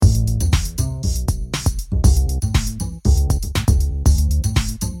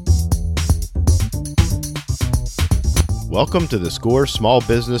Welcome to the SCORE Small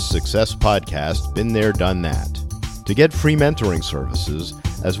Business Success Podcast, Been There, Done That. To get free mentoring services,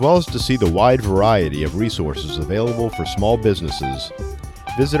 as well as to see the wide variety of resources available for small businesses,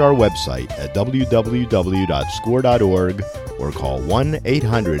 visit our website at www.score.org or call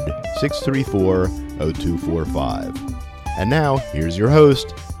 1-800-634-0245. And now, here's your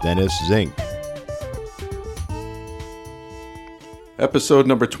host, Dennis Zink. Episode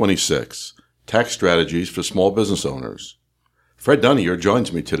number 26, Tax Strategies for Small Business Owners. Fred Dunnier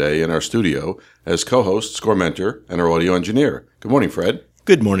joins me today in our studio as co-host, SCORE mentor, and our audio engineer. Good morning, Fred.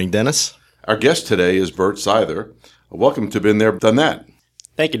 Good morning, Dennis. Our guest today is Bert Seither. Welcome to Been There, Done That.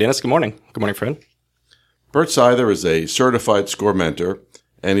 Thank you, Dennis. Good morning. Good morning, Fred. Bert Seither is a certified SCORE mentor,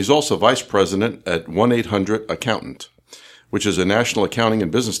 and he's also vice president at 1-800-Accountant, which is a national accounting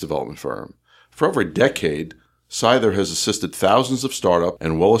and business development firm. For over a decade, Seither has assisted thousands of startup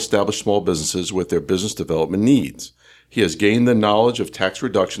and well-established small businesses with their business development needs. He has gained the knowledge of tax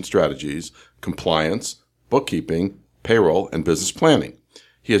reduction strategies, compliance, bookkeeping, payroll, and business planning.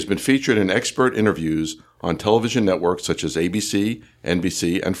 He has been featured in expert interviews on television networks such as ABC,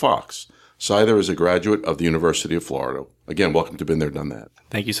 NBC, and Fox. Seither is a graduate of the University of Florida. Again, welcome to Been There, Done That.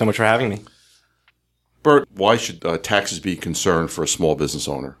 Thank you so much for having me. Bert, why should taxes be a concern for a small business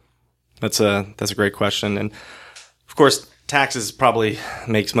owner? That's a great question. And of course, taxes probably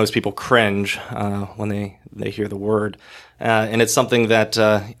makes most people cringe when they hear the word. And it's something that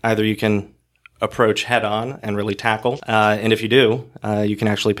either you can approach head on and really tackle. And if you do, you can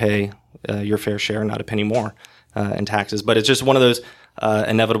actually pay your fair share, not a penny more in taxes. But it's just one of those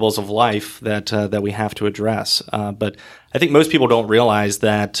inevitables of life that we have to address. But I think most people don't realize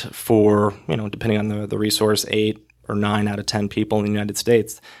that for, depending on the resource, 8 or 9 out of 10 people in the United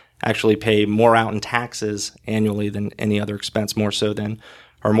States actually pay more out in taxes annually than any other expense, more so than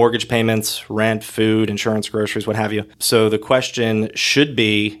our mortgage payments, rent, food, insurance, groceries, what have you. So the question should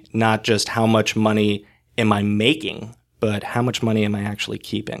be not just how much money am I making, but how much money am I actually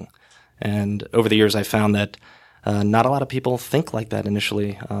keeping? And over the years, I found that not a lot of people think like that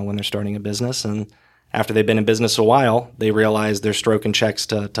initially when they're starting a business. And after they've been in business a while, they realize they're stroking checks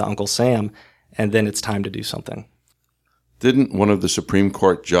to Uncle Sam, and then it's time to do something. Didn't one of the Supreme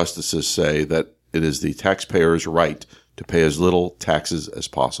Court justices say that it is the taxpayer's right to pay as little taxes as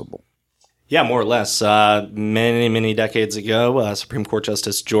possible? Yeah, more or less. Many, many decades ago, Supreme Court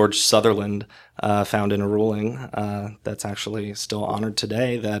Justice George Sutherland found in a ruling that's actually still honored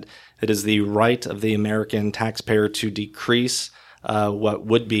today that it is the right of the American taxpayer to decrease what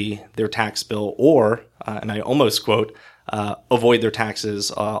would be their tax bill or, and I almost quote, avoid their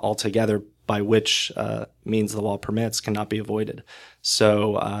taxes altogether, by which means the law permits cannot be avoided.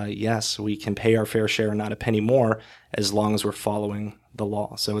 So yes, we can pay our fair share, not a penny more, as long as we're following the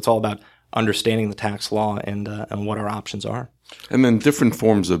law. So it's all about understanding the tax law and what our options are. And then different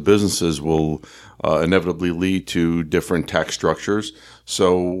forms of businesses will inevitably lead to different tax structures.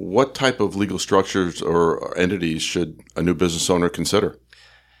 So what type of legal structures or entities should a new business owner consider?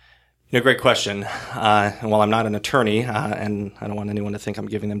 Great question. And while I'm not an attorney, and I don't want anyone to think I'm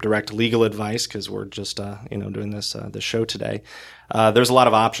giving them direct legal advice because we're just, doing this show today, there's a lot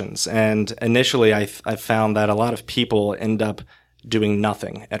of options. And initially, I found that a lot of people end up doing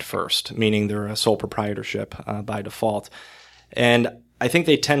nothing at first, meaning they're a sole proprietorship by default. And I think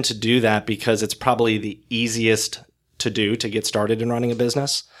they tend to do that because it's probably the easiest to do to get started in running a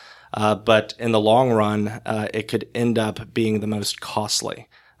business. But in the long run, it could end up being the most costly.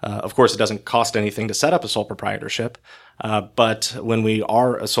 Of course, it doesn't cost anything to set up a sole proprietorship, but when we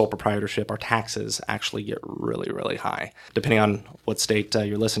are a sole proprietorship, our taxes actually get really, really high. Depending on what state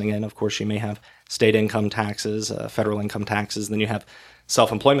you're listening in, of course, you may have state income taxes, federal income taxes, then you have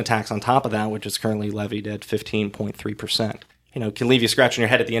self-employment tax on top of that, which is currently levied at 15.3%. Can leave you scratching your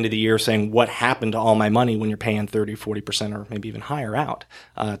head at the end of the year saying, what happened to all my money when you're paying 30, 40% or maybe even higher out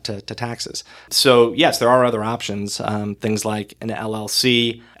to taxes? So yes, there are other options, things like an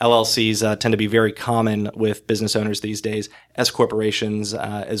LLC. LLCs tend to be very common with business owners these days, S corporations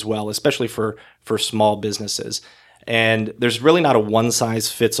as well, especially for small businesses. And there's really not a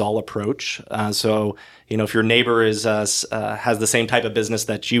one-size-fits-all approach. So, if your neighbor has the same type of business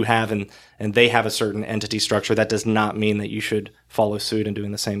that you have and they have a certain entity structure, that does not mean that you should follow suit in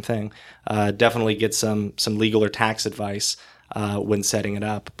doing the same thing. Definitely get some legal or tax advice when setting it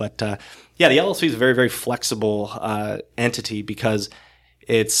up. But the LLC is a very, very flexible entity because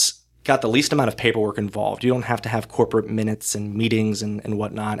it's got the least amount of paperwork involved. You don't have to have corporate minutes and meetings and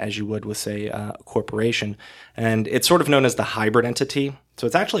whatnot as you would with, say, a corporation. And it's sort of known as the hybrid entity. So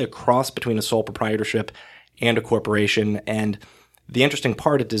it's actually a cross between a sole proprietorship and a corporation. And the interesting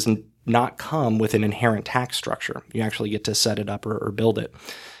part, it not come with an inherent tax structure. You actually get to set it up or build it.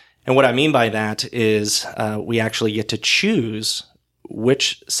 And what I mean by that is we actually get to choose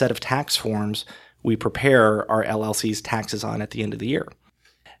which set of tax forms we prepare our LLC's taxes on at the end of the year.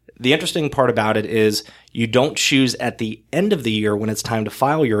 The interesting part about it is you don't choose at the end of the year when it's time to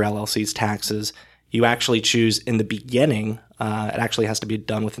file your LLC's taxes. You actually choose in the beginning. It actually has to be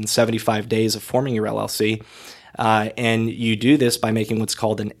done within 75 days of forming your LLC. And you do this by making what's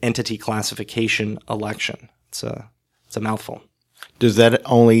called an entity classification election. It's a mouthful. Does that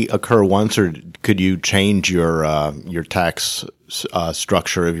only occur once, or could you change your tax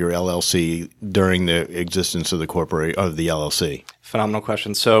structure of your LLC during the existence of the LLC? Phenomenal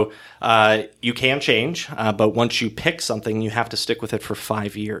question. So you can change, but once you pick something, you have to stick with it for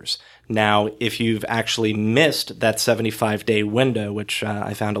 5 years. Now, if you've actually missed that 75-day window, which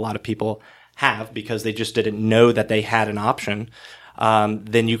I found a lot of people have because they just didn't know that they had an option,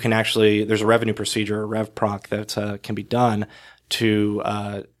 then you can actually, there's a revenue procedure, a RevProc, that can be done to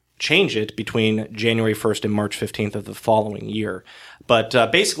change it between January 1st and March 15th of the following year. But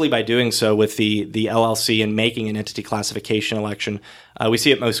basically by doing so with the LLC and making an entity classification election, we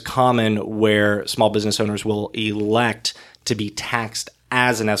see it most common where small business owners will elect to be taxed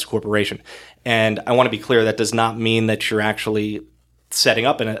as an S corporation. And I want to be clear, that does not mean that you're actually setting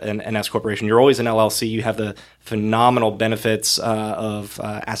up an S corporation. You're always an LLC. You have the phenomenal benefits of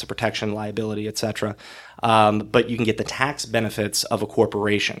asset protection, liability, etc. But you can get the tax benefits of a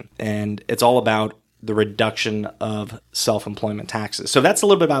corporation, and it's all about the reduction of self-employment taxes. So that's a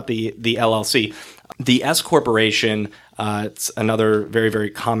little bit about the LLC. The S corporation, it's another very, very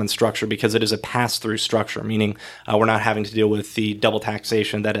common structure because it is a pass-through structure, meaning we're not having to deal with the double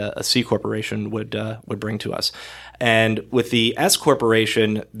taxation that a C corporation would bring to us. And with the S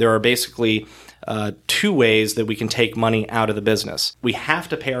corporation, there are basically two ways that we can take money out of the business. We have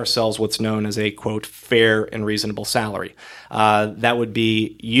to pay ourselves what's known as a, quote, fair and reasonable salary. That would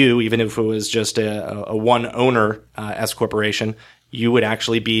be you, even if it was just a one-owner S corporation, you would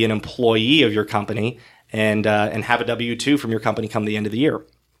actually be an employee of your company and have a W-2 from your company come the end of the year.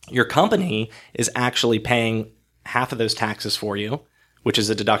 Your company is actually paying half of those taxes for you, which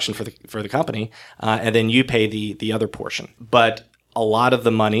is a deduction for the company, and then you pay the other portion. But a lot of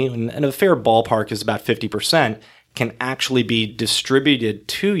the money, and a fair ballpark is about 50%, can actually be distributed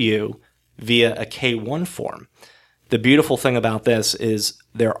to you via a K-1 form. The beautiful thing about this is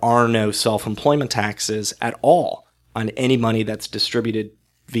there are no self-employment taxes at all on any money that's distributed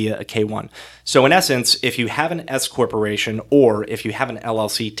via a K-1. So in essence, if you have an S corporation or if you have an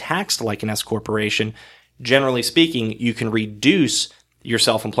LLC taxed like an S corporation, generally speaking, you can reduce your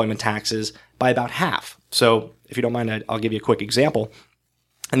self-employment taxes by about half. So if you don't mind, I'll give you a quick example.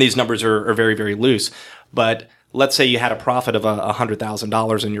 And these numbers are very, very loose. But let's say you had a profit of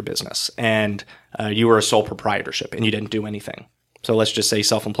 $100,000 in your business and you were a sole proprietorship and you didn't do anything. So let's just say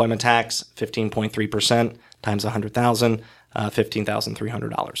self-employment tax, 15.3% times 100,000,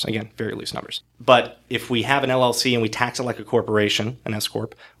 $15,300. Again, very loose numbers. But if we have an LLC and we tax it like a corporation, an S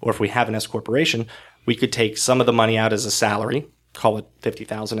corp, or if we have an S corporation, we could take some of the money out as a salary, call it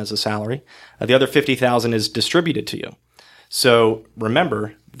 $50,000 as a salary. The other $50,000 is distributed to you. So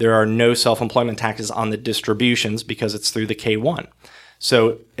remember, there are no self-employment taxes on the distributions because it's through the K-1.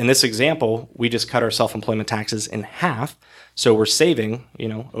 So in this example, we just cut our self-employment taxes in half. So we're saving,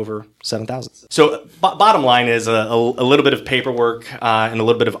 over $7,000. So bottom line is a little bit of paperwork and a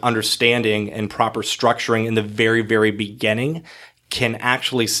little bit of understanding and proper structuring in the very, very beginning can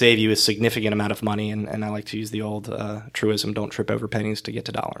actually save you a significant amount of money. And I like to use the old truism, don't trip over pennies to get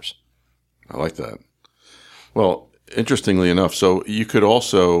to dollars. I like that. Well, interestingly enough, so you could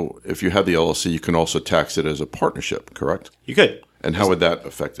also, if you had the LLC, you can also tax it as a partnership, correct? You could. And how would that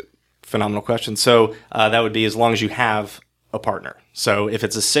affect it? Phenomenal question. So that would be as long as you have a partner. So if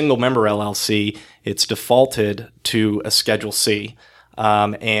it's a single member LLC, it's defaulted to a Schedule C.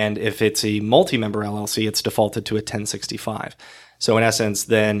 And if it's a multi-member LLC, it's defaulted to a 1065. So in essence,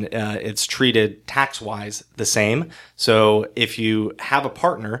 then it's treated tax-wise the same. So if you have a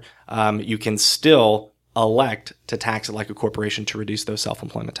partner, you can still elect to tax it like a corporation to reduce those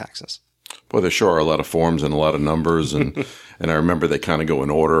self-employment taxes. Boy, there sure are a lot of forms and a lot of numbers, and I remember they kind of go in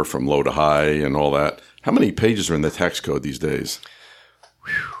order from low to high and all that. How many pages are in the tax code these days?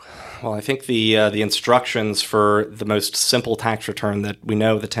 Well, I think the instructions for the most simple tax return that we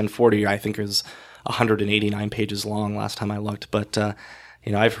know, the 1040, I think is 189 pages long last time I looked. But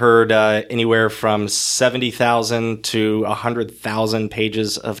I've heard anywhere from 70,000 to 100,000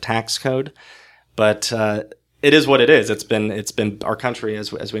 pages of tax code. But it is what it is. It's been our country,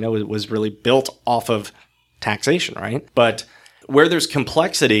 as we know, it was really built off of taxation, right? But where there's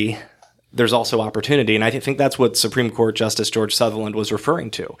complexity, there's also opportunity. And I think that's what Supreme Court Justice George Sutherland was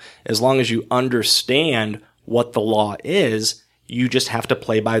referring to. As long as you understand what the law is, you just have to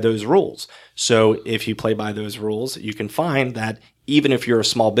play by those rules. So if you play by those rules, you can find that even if you're a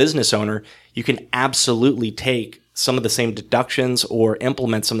small business owner, you can absolutely take some of the same deductions or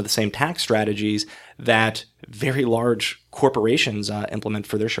implement some of the same tax strategies that very large corporations implement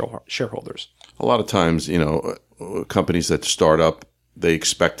for their shareholders. A lot of times, companies that start up, they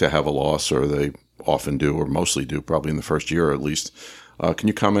expect to have a loss, or they often do, or mostly do, probably in the first year at least. Can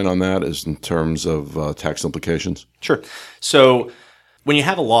you comment on that as in terms of tax implications? Sure. So when you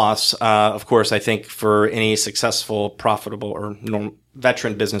have a loss, of course, I think for any successful, profitable, or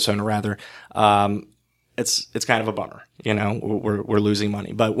veteran business owner, rather, it's kind of a bummer. We're losing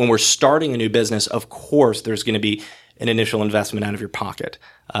money. But when we're starting a new business, of course, there's going to be an initial investment out of your pocket.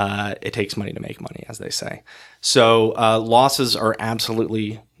 It takes money to make money, as they say. So losses are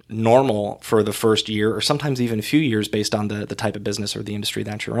absolutely normal for the first year, or sometimes even a few years, based on the type of business or the industry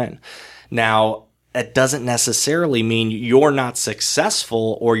that you're in. Now, it doesn't necessarily mean you're not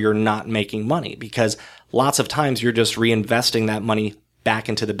successful or you're not making money, because lots of times you're just reinvesting that money back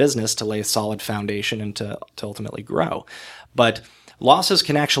into the business to lay a solid foundation and to ultimately grow. But losses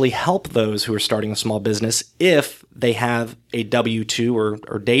can actually help those who are starting a small business if they have a W-2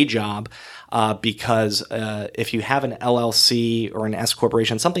 or day job, because if you have an LLC or an S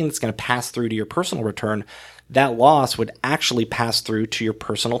corporation, something that's going to pass through to your personal return, that loss would actually pass through to your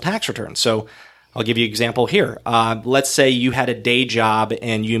personal tax return. So I'll give you an example here. Let's say you had a day job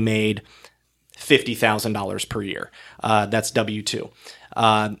and you made $50,000 per year. That's W-2.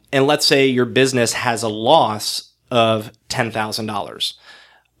 And let's say your business has a loss of $10,000.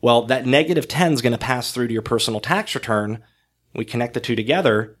 Well, that negative 10 is going to pass through to your personal tax return. We connect the two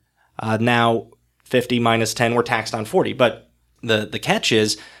together. Now 50 minus 10, we're taxed on 40. But the catch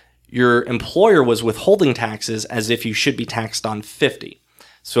is your employer was withholding taxes as if you should be taxed on 50.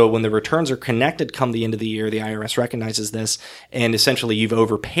 So when the returns are connected come the end of the year, the IRS recognizes this, and essentially you've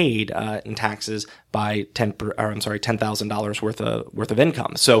overpaid in taxes by $10,000 worth of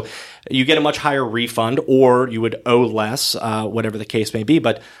income. So you get a much higher refund, or you would owe less, whatever the case may be.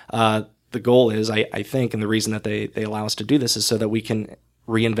 But the goal is, I think, and the reason that they allow us to do this is so that we can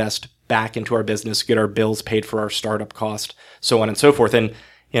reinvest back into our business, get our bills paid for our startup cost, so on and so forth. And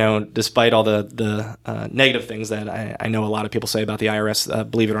despite all the negative things that I know a lot of people say about the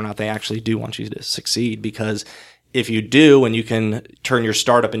IRS, believe it or not, they actually do want you to succeed, because if you do and you can turn your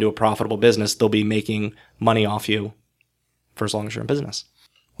startup into a profitable business, they'll be making money off you for as long as you're in business.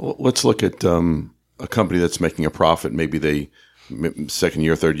 Well, let's look at a company that's making a profit. Maybe they second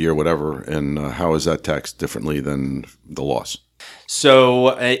year, third year, whatever, and how is that taxed differently than the loss?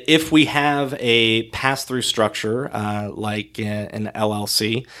 So if we have a pass-through structure like an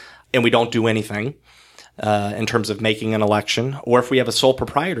LLC, and we don't do anything in terms of making an election, or if we have a sole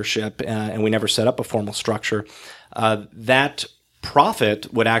proprietorship and we never set up a formal structure, that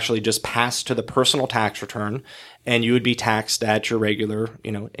profit would actually just pass to the personal tax return, and you would be taxed at your regular,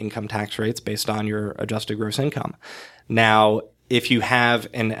 income tax rates based on your adjusted gross income. Now, if you have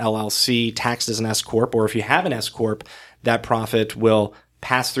an LLC taxed as an S corp, or if you have an S corp, that profit will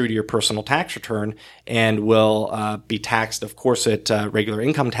pass through to your personal tax return and will be taxed, of course, at regular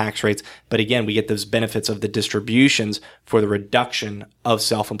income tax rates. But again, we get those benefits of the distributions for the reduction of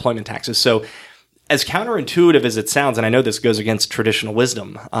self-employment taxes. So as counterintuitive as it sounds, and I know this goes against traditional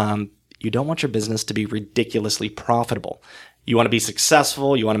wisdom, you don't want your business to be ridiculously profitable. You want to be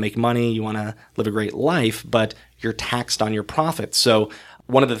successful, you want to make money, you want to live a great life, but you're taxed on your profits. So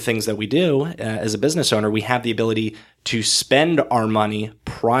one of the things that we do as a business owner, we have the ability to spend our money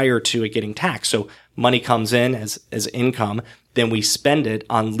prior to it getting taxed. So money comes in as income, then we spend it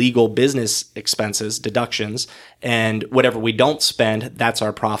on legal business expenses, deductions, and whatever we don't spend, that's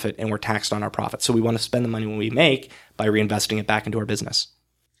our profit, and we're taxed on our profit. So we want to spend the money when we make by reinvesting it back into our business.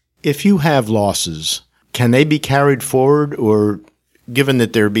 If you have losses, can they be carried forward, or given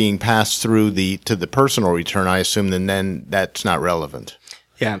that they're being passed through to the personal return, I assume then that's not relevant?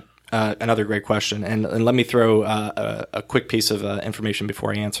 Yeah, another great question. And let me throw a quick piece of information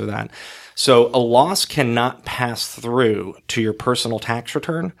before I answer that. So a loss cannot pass through to your personal tax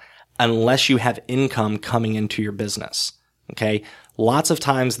return unless you have income coming into your business. Okay. Lots of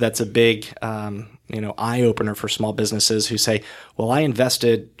times that's a big, eye opener for small businesses who say, well, I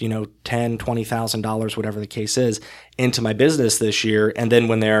invested, $10,000, $20,000, whatever the case is, into my business this year. And then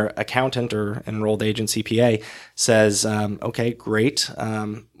when their accountant or enrolled agent CPA says, okay, great.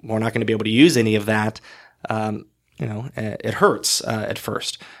 We're not going to be able to use any of that. it hurts at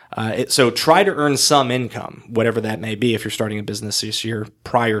first. So try to earn some income, whatever that may be, if you're starting a business this year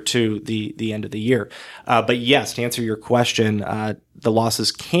prior to the end of the year. But yes, to answer your question, the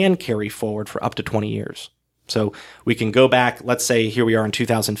losses can carry forward for up to 20 years. So we can go back, let's say here we are in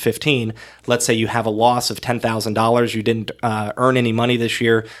 2015. Let's say you have a loss of $10,000. You didn't earn any money this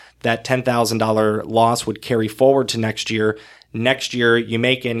year. That $10,000 loss would carry forward to next year. Next year, you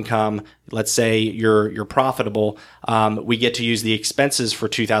make income. Let's say you're profitable. We get to use the expenses for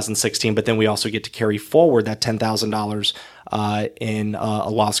 2016, but then we also get to carry forward that $10,000 in a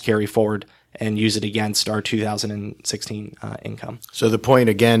loss carry forward and use it against our 2016 income. So the point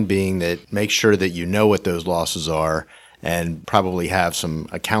again being that make sure that you know what those losses are and probably have some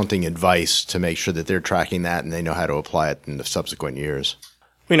accounting advice to make sure that they're tracking that and they know how to apply it in the subsequent years.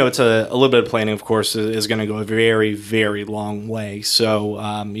 It's a little bit of planning, of course, is going to go a very, very long way. So,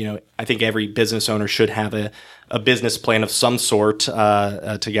 I think every business owner should have a business plan of some sort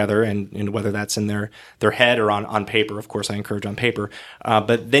together, and whether that's in their head or on paper. Of course, I encourage on paper.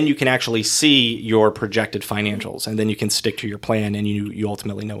 But then you can actually see your projected financials, and then you can stick to your plan, and you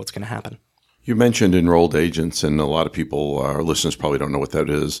ultimately know what's going to happen. You mentioned enrolled agents, and a lot of people, our listeners, probably don't know what that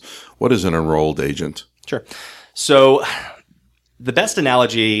is. What is an enrolled agent? Sure. So the best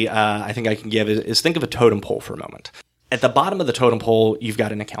analogy I think I can give is think of a totem pole for a moment. At the bottom of the totem pole, you've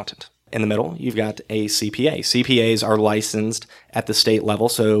got an accountant. In the middle, you've got a CPA. CPAs are licensed at the state level,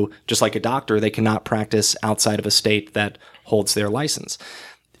 so just like a doctor, they cannot practice outside of a state that holds their license.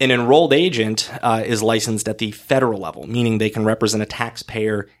 An enrolled agent is licensed at the federal level, meaning they can represent a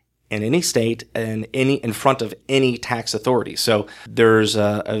taxpayer in any state and in front of any tax authority. So there's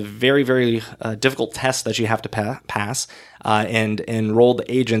a very, very difficult test that you have to pass, and enrolled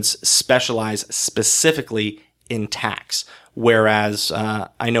agents specialize specifically in tax. Whereas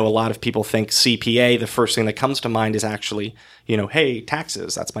I know a lot of people think CPA, the first thing that comes to mind is actually, hey,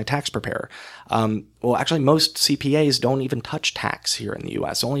 taxes, that's my tax preparer. Well, actually, most CPAs don't even touch tax here in the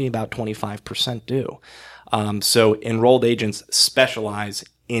U.S. Only about 25% do. So enrolled agents specialize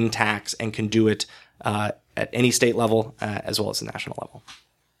in tax and can do it at any state level as well as the national level.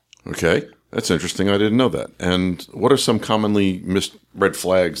 Okay, that's interesting. I didn't know that. And what are some commonly missed red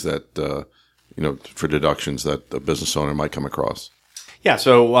flags that for deductions that a business owner might come across? Yeah,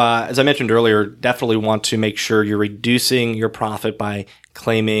 so as I mentioned earlier, definitely want to make sure you're reducing your profit by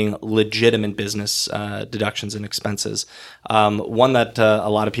claiming legitimate business deductions and expenses. One that a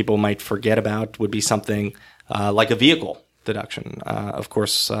lot of people might forget about would be something like a vehicle deduction. Of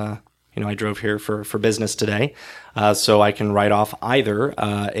course, I drove here for business today, so I can write off either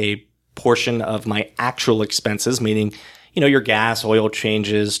a portion of my actual expenses, meaning your gas, oil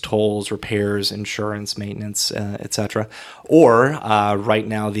changes, tolls, repairs, insurance, maintenance, etc. Or right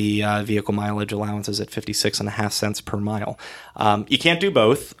now the vehicle mileage allowance is at 56.5 cents per mile. You can't do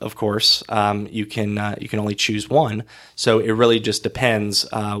both, of course. You can only choose one. So it really just depends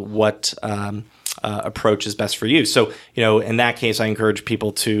what approach is best for you. So, in that case, I encourage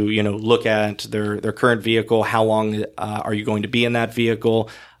people to, look at their current vehicle. How long are you going to be in that vehicle?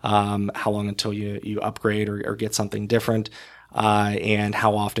 How long until you upgrade or get something different? And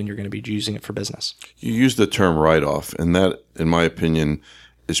how often you're going to be using it for business. You use the term write-off, and that, in my opinion,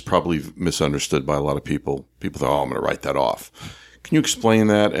 is probably misunderstood by a lot of people. People think, I'm going to write that off. Can you explain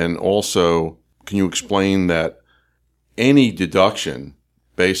that? And also, can you explain that any deduction,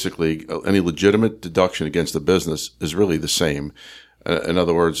 basically any legitimate deduction against the business, is really the same? In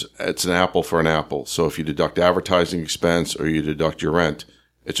other words, it's an apple for an apple. So if you deduct advertising expense or you deduct your rent,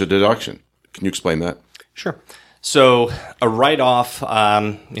 it's a deduction. Can you explain that? Sure. So a write-off,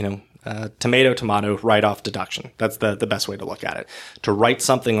 tomato write-off deduction. That's the best way to look at it. To write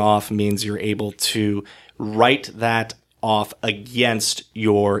something off means you're able to write that off against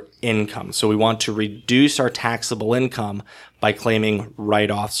your income. So we want to reduce our taxable income by claiming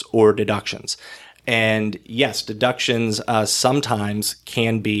write-offs or deductions. And yes, deductions sometimes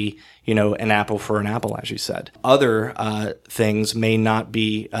can be, an apple for an apple, as you said. Other things may not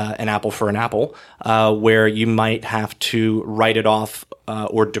be an apple for an apple, where you might have to write it off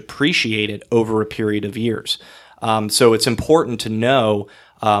or depreciate it over a period of years. So it's important to know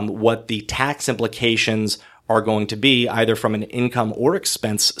what the tax implications are going to be, either from an income or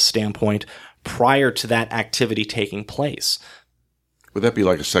expense standpoint, prior to that activity taking place. Would that be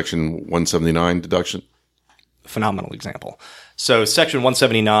like a Section 179 deduction? Phenomenal example. So Section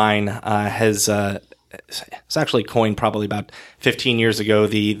 179 it's actually coined probably about 15 years ago,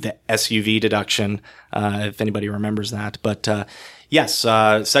 the SUV deduction, if anybody remembers that. But Yes,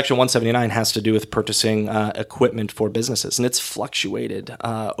 Section 179 has to do with purchasing equipment for businesses, and it's fluctuated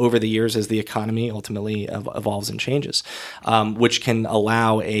over the years as the economy ultimately evolves and changes, which can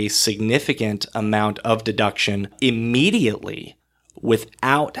allow a significant amount of deduction immediately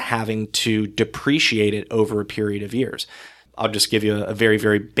without having to depreciate it over a period of years. I'll just give you a very,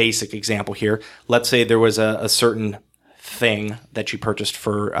 very basic example here. Let's say there was a certain thing that you purchased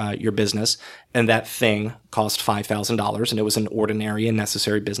for your business, and that thing cost $5,000, and it was an ordinary and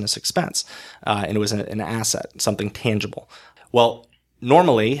necessary business expense, and it was an asset, something tangible. Well,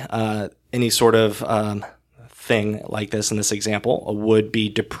 normally, any sort of thing like this in this example would be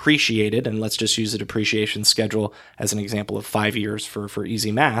depreciated, and let's just use the depreciation schedule as an example of 5 years for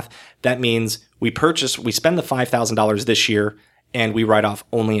easy math. That means we spend the $5,000 this year, and we write off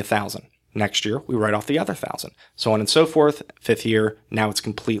only $1,000. Next year, we write off the other $1,000, so on and so forth. 5th year, now it's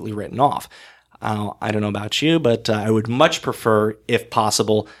completely written off. I don't know about you, but I would much prefer, if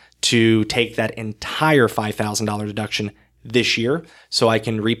possible, to take that entire $5,000 deduction this year so I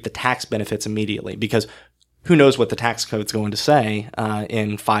can reap the tax benefits immediately, because who knows what the tax code's going to say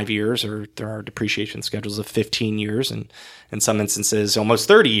in 5 years, or there are depreciation schedules of 15 years and in some instances almost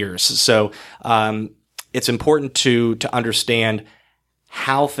 30 years. So it's important to understand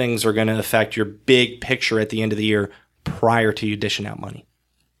how things are going to affect your big picture at the end of the year prior to you dishing out money.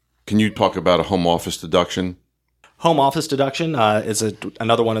 Can you talk about a home office deduction? Home office deduction is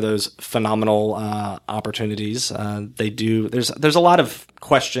another one of those phenomenal opportunities. There's a lot of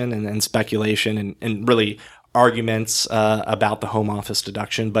question and speculation and really arguments about the home office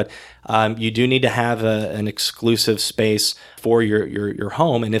deduction, but you do need to have an exclusive space for your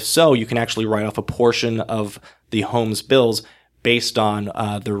home, and if so, you can actually write off a portion of the home's bills based on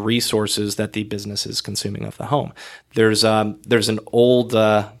the resources that the business is consuming of the home. There's an old,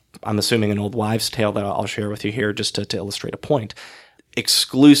 I'm assuming an old wives' tale that I'll share with you here just to illustrate a point.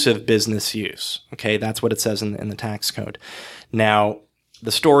 Exclusive business use. Okay, that's what it says in the tax code. Now,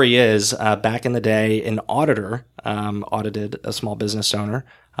 the story is back in the day, an auditor audited a small business owner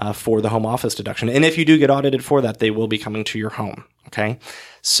for the home office deduction. And if you do get audited for that, they will be coming to your home. Okay.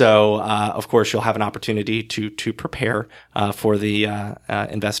 So, of course, you'll have an opportunity to prepare for the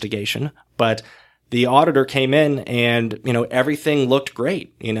investigation. But the auditor came in and, everything looked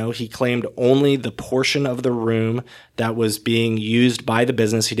great. He claimed only the portion of the room that was being used by the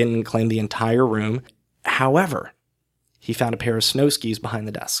business. He didn't claim the entire room. However, he found a pair of snow skis behind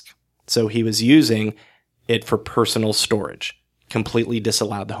the desk. So he was using it for personal storage. Completely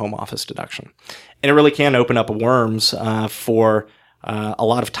disallowed the home office deduction. And it really can open up worms for a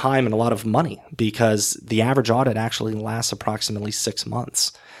lot of time and a lot of money, because the average audit actually lasts approximately 6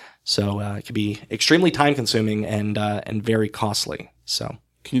 months. So it can be extremely time consuming and very costly. So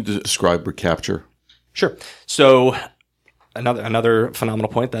can you describe recapture? Sure. So another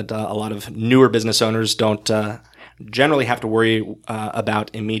phenomenal point that a lot of newer business owners don't generally have to worry about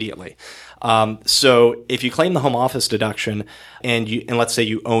immediately. So if you claim the home office deduction and let's say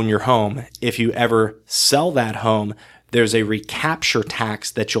you own your home, if you ever sell that home, there's a recapture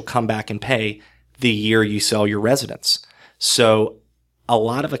tax that you'll come back and pay the year you sell your residence. So a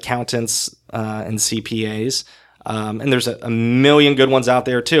lot of accountants and CPAs, and there's a million good ones out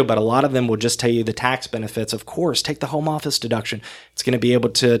there too, but a lot of them will just tell you the tax benefits. Of course, take the home office deduction. It's going to be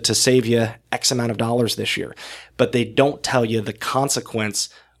able to save you X amount of dollars this year. But they don't tell you the consequence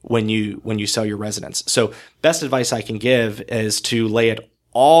when you sell your residence. So best advice I can give is to lay it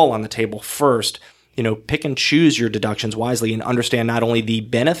all on the table first. Pick and choose your deductions wisely and understand not only the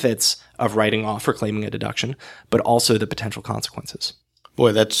benefits of writing off or claiming a deduction, but also the potential consequences.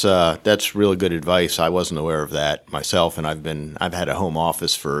 Boy, that's really good advice. I wasn't aware of that myself, and I've had a home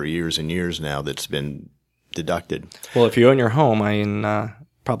office for years and years now that's been deducted. Well, if you own your home, I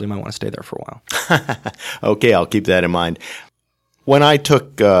probably might want to stay there for a while. Okay, I'll keep that in mind. When I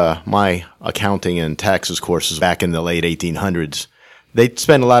took my accounting and taxes courses back in the late 1800s, they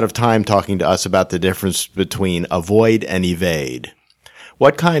spent a lot of time talking to us about the difference between avoid and evade.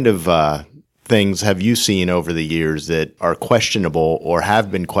 What kind of things have you seen over the years that are questionable or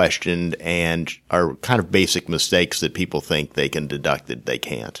have been questioned and are kind of basic mistakes that people think they can deduct that they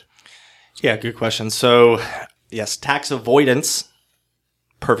can't? Yeah, good question. So, yes, tax avoidance,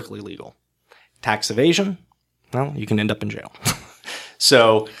 perfectly legal. Tax evasion, well, you can end up in jail.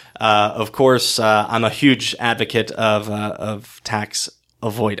 So, of course, I'm a huge advocate of tax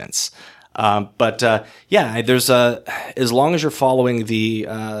avoidance. But there's as long as you're following the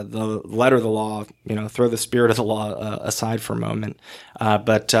letter of the law, throw the spirit of the law aside for a moment.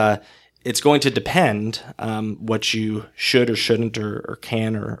 But it's going to depend what you should or shouldn't or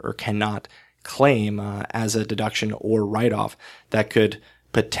can or cannot claim as a deduction or write-off that could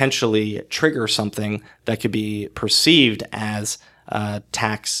potentially trigger something that could be perceived as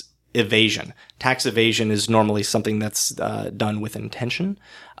tax evasion. Tax evasion is normally something that's done with intention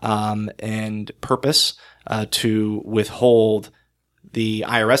and purpose to withhold the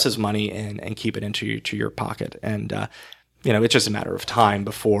IRS's money and keep it into your pocket. And it's just a matter of time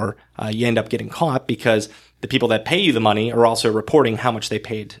before you end up getting caught, because the people that pay you the money are also reporting how much they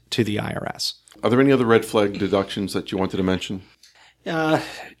paid to the IRS. Are there any other red flag deductions that you wanted to mention?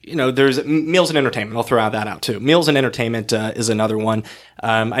 There's meals and entertainment. I'll throw that out too. Meals and entertainment is another one.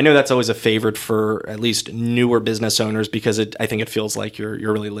 I know that's always a favorite for at least newer business owners, because I think it feels like you're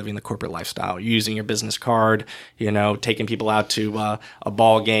really living the corporate lifestyle. You're using your business card, taking people out to a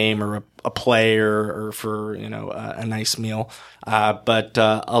ball game or a play or for a nice meal. But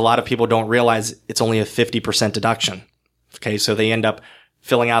a lot of people don't realize it's only a 50% deduction. Okay, so they end up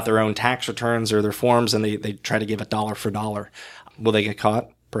filling out their own tax returns or their forms, and they try to give it dollar for dollar. Will they get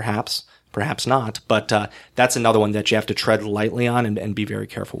caught? Perhaps, perhaps not. But that's another one that you have to tread lightly on and be very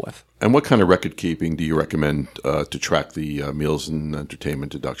careful with. And what kind of record keeping do you recommend to track the meals and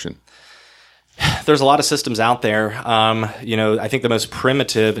entertainment deduction? There's a lot of systems out there. I think the most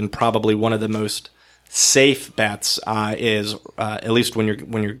primitive and probably one of the most safe bets is, at least when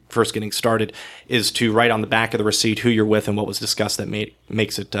you're first getting started, is to write on the back of the receipt who you're with and what was discussed that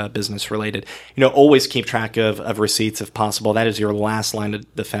makes it business related. Always keep track of receipts if possible. That is your last line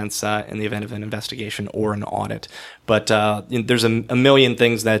of defense in the event of an investigation or an audit. But there's a million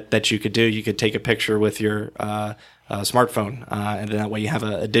things that you could do. You could take a picture with your smartphone, and then that way you have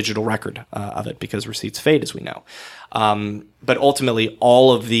a digital record of it, because receipts fade, as we know. But ultimately,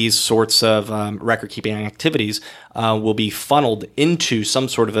 all of these sorts of record-keeping activities will be funneled into some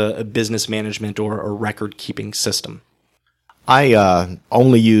sort of a business management or a record-keeping system. I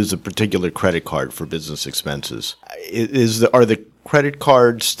only use a particular credit card for business expenses. Are the credit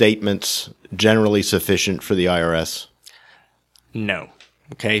card statements generally sufficient for the IRS? No.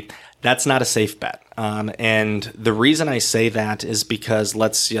 Okay. That's not a safe bet. And the reason I say that is because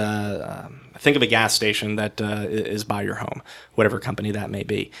let's think of a gas station that is by your home, whatever company that may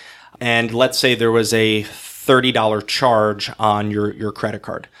be. And let's say there was a $30 charge on your credit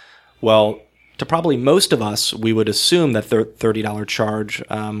card. Well, to probably most of us, we would assume that the $30 charge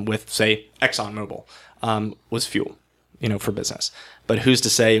with, say, ExxonMobil was fuel, for business. But who's to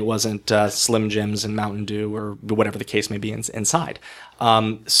say it wasn't Slim Jims and Mountain Dew or whatever the case may be inside?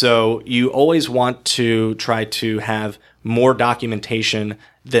 So you always want to try to have more documentation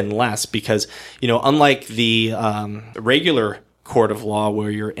than less, because, unlike the regular court of law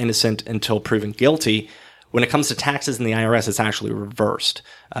where you're innocent until proven guilty, when it comes to taxes in the IRS, it's actually reversed.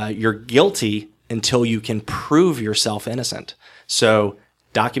 You're guilty until you can prove yourself innocent. So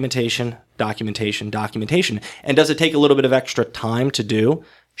documentation. And does it take a little bit of extra time to do?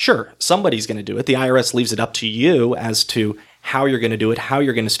 Sure, somebody's going to do it. The IRS leaves it up to you as to how you're going to do it, how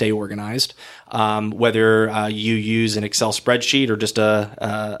you're going to stay organized, whether you use an Excel spreadsheet or just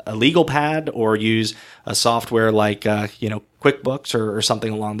a legal pad, or use a software like QuickBooks or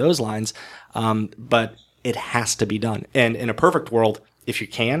something along those lines. But it has to be done. And in a perfect world, if you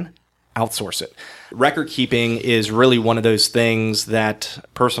can, outsource it. Record keeping is really one of those things that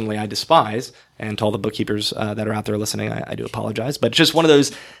personally I despise, and to all the bookkeepers that are out there listening, I do apologize, but it's just one of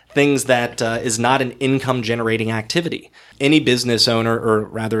those things that is not an income generating activity. Any business owner, or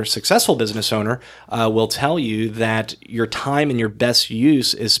rather successful business owner, will tell you that your time and your best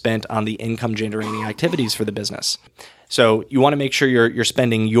use is spent on the income generating activities for the business. So you want to make sure you're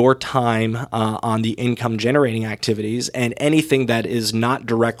spending your time on the income generating activities, and anything that is not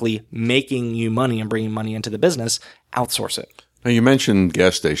directly making you money and bringing money into the business, outsource it. Now, you mentioned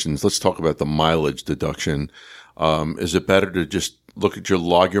gas stations. Let's talk about the mileage deduction. Is it better to just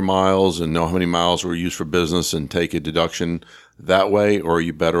log your miles and know how many miles were used for business and take a deduction that way? Or are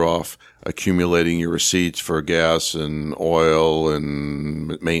you better off accumulating your receipts for gas and oil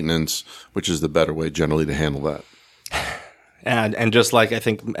and maintenance, which is the better way generally to handle that? And just like I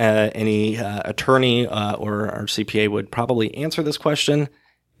think any attorney or our CPA would probably answer this question,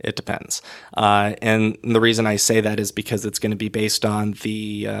 it depends. And the reason I say that is because it's going to be based on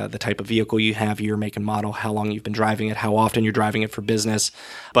the type of vehicle you have, your make and model, how long you've been driving it, how often you're driving it for business.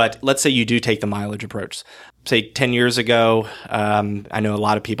 But let's say you do take the mileage approach. Say 10 years ago, I know a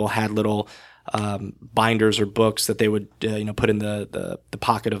lot of people had little binders or books that they would put in the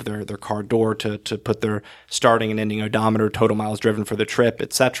pocket of their car door to put their starting and ending odometer, total miles driven for the trip,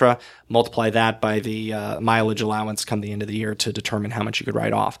 etc. Multiply that by the mileage allowance come the end of the year to determine how much you could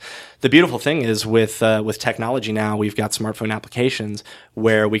write off. The beautiful thing is with technology now, we've got smartphone applications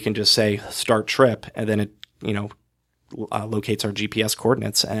where we can just say start trip, and then it locates our GPS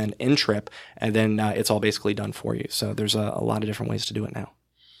coordinates and end trip, and then it's all basically done for you. So there's a lot of different ways to do it now.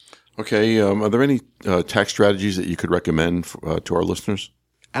 Okay. Are there any tax strategies that you could recommend to our listeners?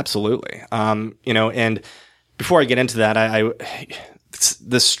 Absolutely. And before I get into that,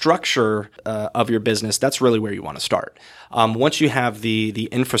 the structure of your business, that's really where you want to start. Once you have the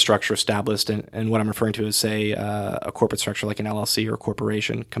infrastructure established, and what I'm referring to is, say, a corporate structure like an LLC or a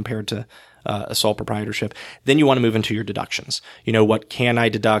corporation compared to a sole proprietorship, then you want to move into your deductions. What can I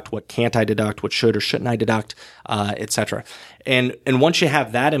deduct? What can't I deduct? What should or shouldn't I deduct? Et cetera. And once you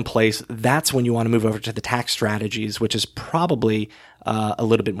have that in place, that's when you want to move over to the tax strategies, which is probably a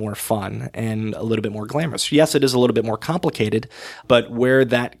little bit more fun and a little bit more glamorous. Yes, it is a little bit more complicated, but where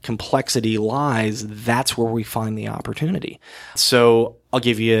that complexity lies, that's where we find the opportunity. So I'll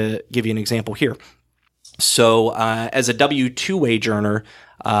give you an example here. So as a W-2 wage earner,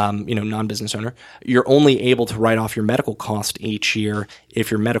 non-business owner, you're only able to write off your medical cost each year if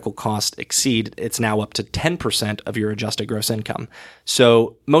your medical costs exceed, it's now up to 10% of your adjusted gross income.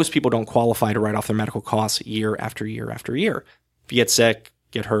 So most people don't qualify to write off their medical costs year after year after year. If you get sick,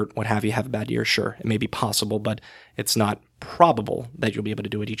 get hurt, what have you, have a bad year, sure, it may be possible, but it's not probable that you'll be able to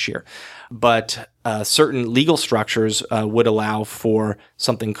do it each year. But certain legal structures would allow for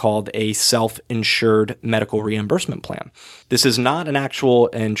something called a self-insured medical reimbursement plan. This is not an actual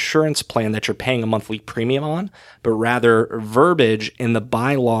insurance plan that you're paying a monthly premium on, but rather verbiage in the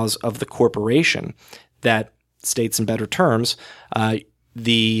bylaws of the corporation that states in better terms,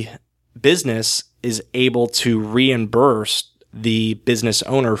 the business is able to reimburse the business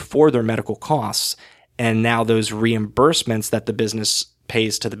owner for their medical costs. And now those reimbursements that the business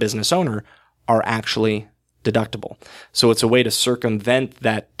pays to the business owner are actually deductible. So it's a way to circumvent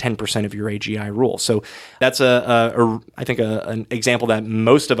that 10% of your AGI rule. So that's I think an example that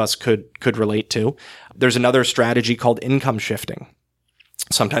most of us could relate to. There's another strategy called income shifting,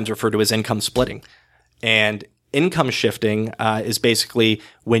 sometimes referred to as income splitting. And income shifting is basically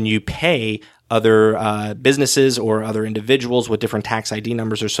when you pay other businesses or other individuals with different tax ID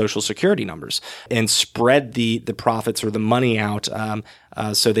numbers or social security numbers and spread the profits or the money out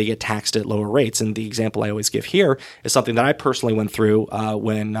so they get taxed at lower rates. And the example I always give here is something that I personally went through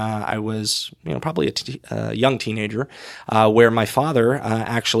when I was probably a young teenager, where my father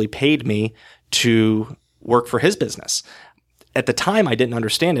actually paid me to work for his business. At the time, I didn't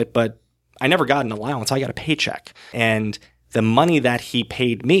understand it, but I never got an allowance. I got a paycheck. And the money that he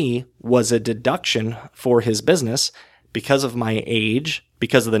paid me was a deduction for his business because of my age,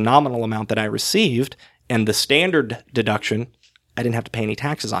 because of the nominal amount that I received, and the standard deduction, I didn't have to pay any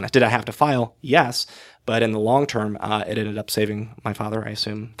taxes on it. Did I have to file? Yes. But in the long term, it ended up saving my father, I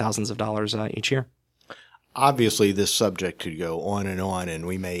assume, thousands of dollars each year. Obviously, this subject could go on, and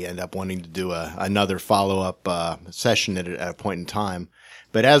we may end up wanting to do another follow-up session at a point in time.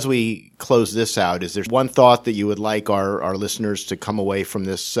 But as we close this out, is there one thought that you would like our listeners to come away from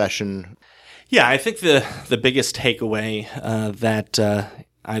this session? Yeah, I think the biggest takeaway that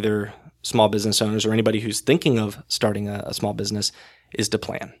either small business owners or anybody who's thinking of starting a small business is to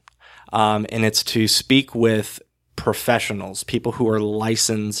plan. And it's to speak with professionals, people who are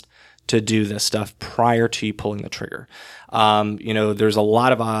licensed to do this stuff prior to you pulling the trigger. There's a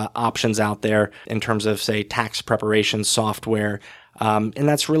lot of options out there in terms of, say, tax preparation software. And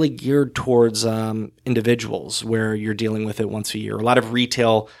that's really geared towards individuals where you're dealing with it once a year. A lot of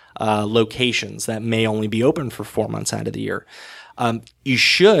retail locations that may only be open for 4 months out of the year. You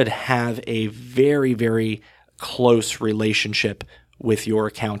should have a very, very close relationship with your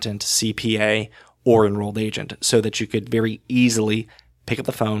accountant, CPA, or enrolled agent so that you could very easily pick up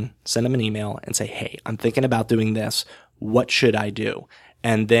the phone, send them an email, and say, hey, I'm thinking about doing this. What should I do?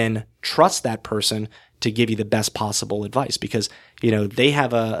 And then trust that person to give you the best possible advice because, they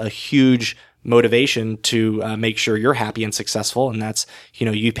have a huge motivation to make sure you're happy and successful. And that's,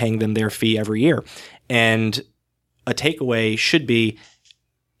 you paying them their fee every year. And a takeaway should be,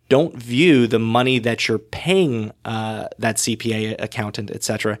 don't view the money that you're paying that CPA, accountant, et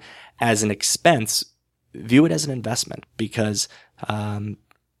cetera, as an expense. View it as an investment because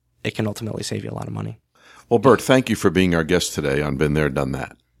it can ultimately save you a lot of money. Well, Bert, thank you for being our guest today on Been There, Done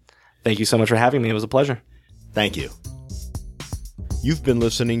That. Thank you so much for having me. It was a pleasure. Thank you. You've been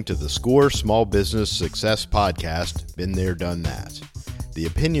listening to the SCORE Small Business Success Podcast, Been There, Done That. The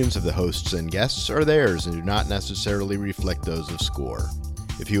opinions of the hosts and guests are theirs and do not necessarily reflect those of SCORE.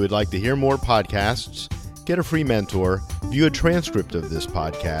 If you would like to hear more podcasts, get a free mentor, view a transcript of this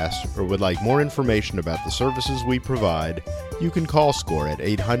podcast, or would like more information about the services we provide, you can call SCORE at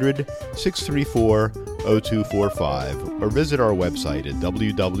 800-634-0245 or visit our website at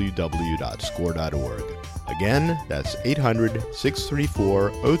www.score.org. Again, that's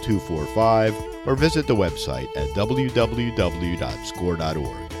 800-634-0245 or visit the website at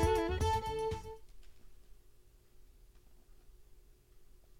www.score.org.